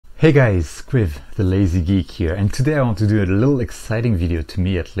Hey guys, Squiv, the Lazy Geek here, and today I want to do a little exciting video, to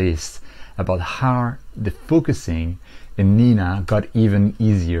me at least, about how the focusing in N.I.N.A got even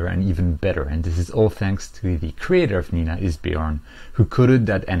easier and even better. And this is all thanks to the creator of N.I.N.A, Bjorn, who coded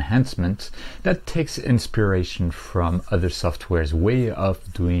that enhancement that takes inspiration from other software's way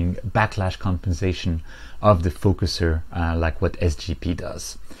of doing backlash compensation of the focuser, like what SGP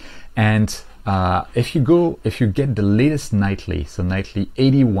does. And if you get the latest nightly, so nightly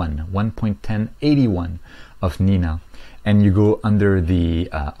 81, 1.1081 of N.I.N.A, and you go under the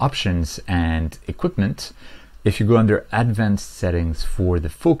options and equipment, if you go under advanced settings for the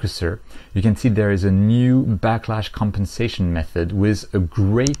focuser, you can see there is a new backlash compensation method with a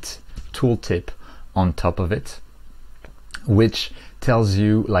great tooltip on top of it, which tells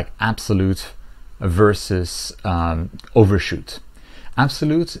you like absolute versus overshoot.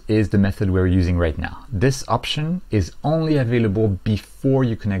 Absolute is the method we're using right now. This option is only available before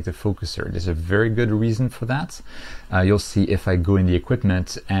you connect the focuser. There's a very good reason for that. You'll see if I go in the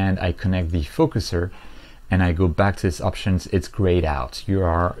equipment and I connect the focuser and I go back to this options, it's grayed out. You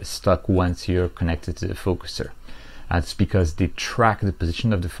are stuck once you're connected to the focuser. That's because they track the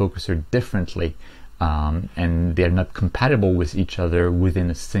position of the focuser differently, and they're not compatible with each other within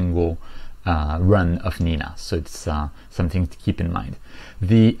a single run of N.I.N.A. So it's something to keep in mind.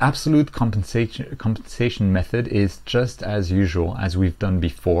 The absolute compensation method is just as usual as we've done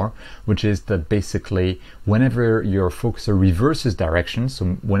before, which is that basically whenever your focuser reverses directions,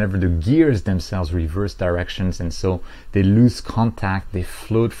 so whenever the gears themselves reverse directions and so they lose contact, they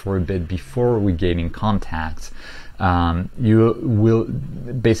float for a bit before regaining contact, you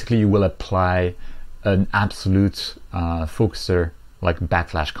will apply an absolute focuser like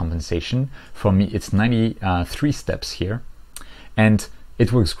backlash compensation. For me it's 93 steps here, and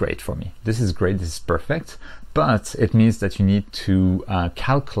it works great for me. This is great, this is perfect, but it means that you need to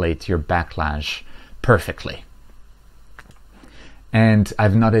calculate your backlash perfectly. And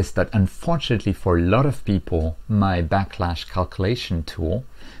I've noticed that unfortunately for a lot of people, my backlash calculation tool,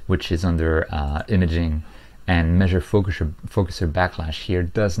 which is under imaging and measure focuser backlash here,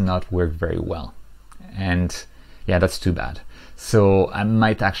 does not work very well. And yeah, that's too bad. So I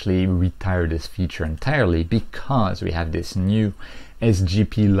might actually retire this feature entirely because we have this new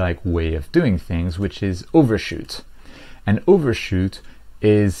SGP-like way of doing things, which is Overshoot. And Overshoot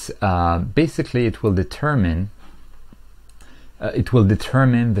is basically it will determine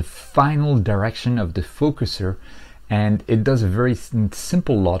the final direction of the focuser, and it does a very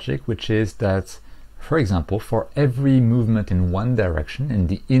simple logic, which is that, for example, for every movement in one direction, in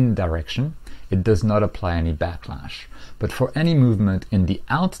the in direction, it does not apply any backlash. But for any movement in the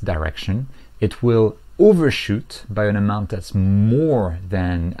out direction, it will overshoot by an amount that's more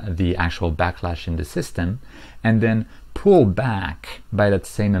than the actual backlash in the system, and then pull back by that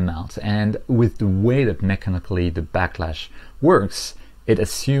same amount. And with the way that mechanically the backlash works, it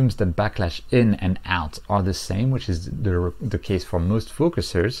assumes that backlash in and out are the same, which is the case for most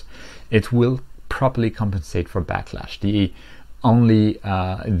focusers. It will properly compensate for backlash. The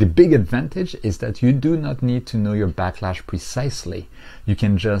big advantage is that you do not need to know your backlash precisely. You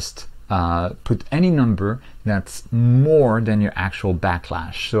can just put any number that's more than your actual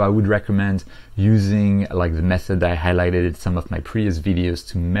backlash. So I would recommend using like the method I highlighted in some of my previous videos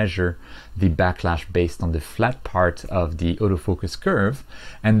to measure the backlash based on the flat part of the autofocus curve,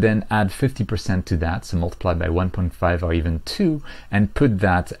 and then add 50% to that, so multiply by 1.5 or even 2, and put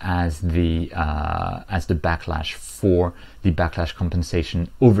that as the backlash for the backlash compensation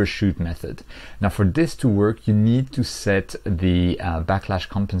overshoot method. Now for this to work, you need to set the backlash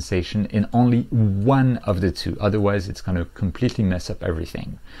compensation in only one of the two, otherwise it's going to completely mess up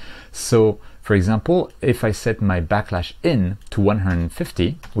everything. So for example, if I set my backlash in to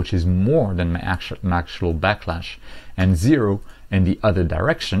 150, which is more than my actual backlash, and 0 in the other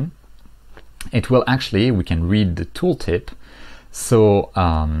direction, it will actually, we can read the tooltip. So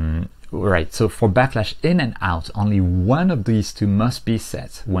right, so for backlash in and out, only one of these two must be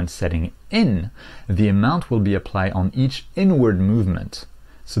set. When setting in, the amount will be applied on each inward movement.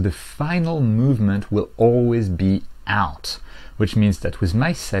 So the final movement will always be out, which means that with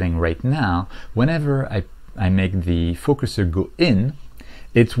my setting right now, whenever I make the focuser go in,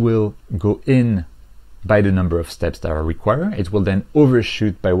 it will go in by the number of steps that are required. It will then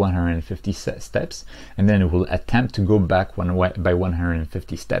overshoot by 150 steps, and then it will attempt to go back by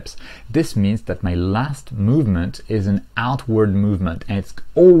 150 steps. This means that my last movement is an outward movement, and it's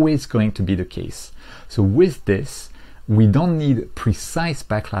always going to be the case. So with this, we don't need precise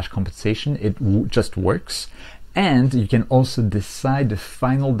backlash compensation, it just works. And you can also decide the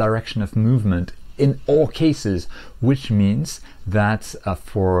final direction of movement in all cases, which means that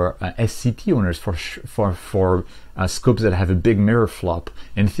for SCT owners, for scopes that have a big mirror flop,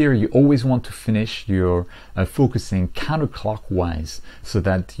 in theory, you always want to finish your focusing counterclockwise so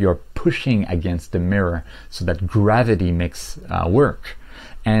that you're pushing against the mirror so that gravity makes work.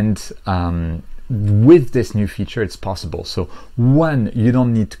 And with this new feature, it's possible. So one, you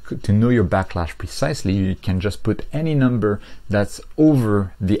don't need to know your backlash precisely. You can just put any number that's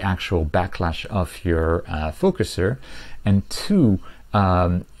over the actual backlash of your focuser. And two,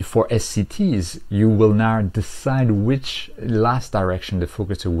 for SCTs, you will now decide which last direction the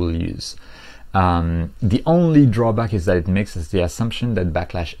focuser will use. The only drawback is that it makes us the assumption that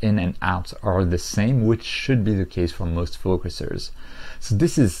backlash in and out are the same, which should be the case for most focusers. So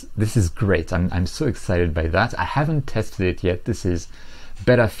this is great. I'm so excited by that. I haven't tested it yet. This is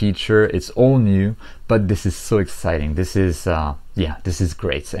beta feature. It's all new, but this is so exciting. This is this is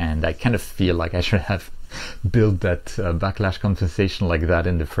great, and I kind of feel like I should have built that backlash compensation like that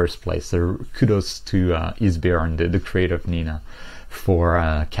in the first place. So kudos to Isbjørn, the creator of N.I.N.A,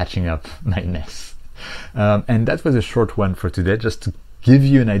 for catching up my mess. And that was a short one for today, just to give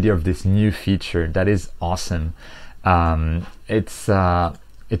you an idea of this new feature that is awesome. It's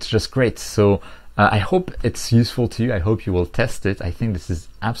just great. So I hope it's useful to you. I hope you will test it. I think this is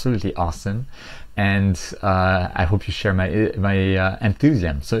absolutely awesome, and I hope you share my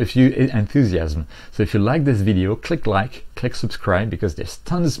enthusiasm. So if you like this video, click like, click subscribe, because there's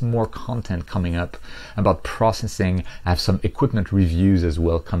tons more content coming up about processing. I have some equipment reviews as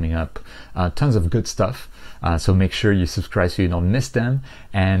well coming up, tons of good stuff. So make sure you subscribe so you don't miss them,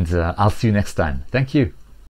 and I'll see you next time. Thank you.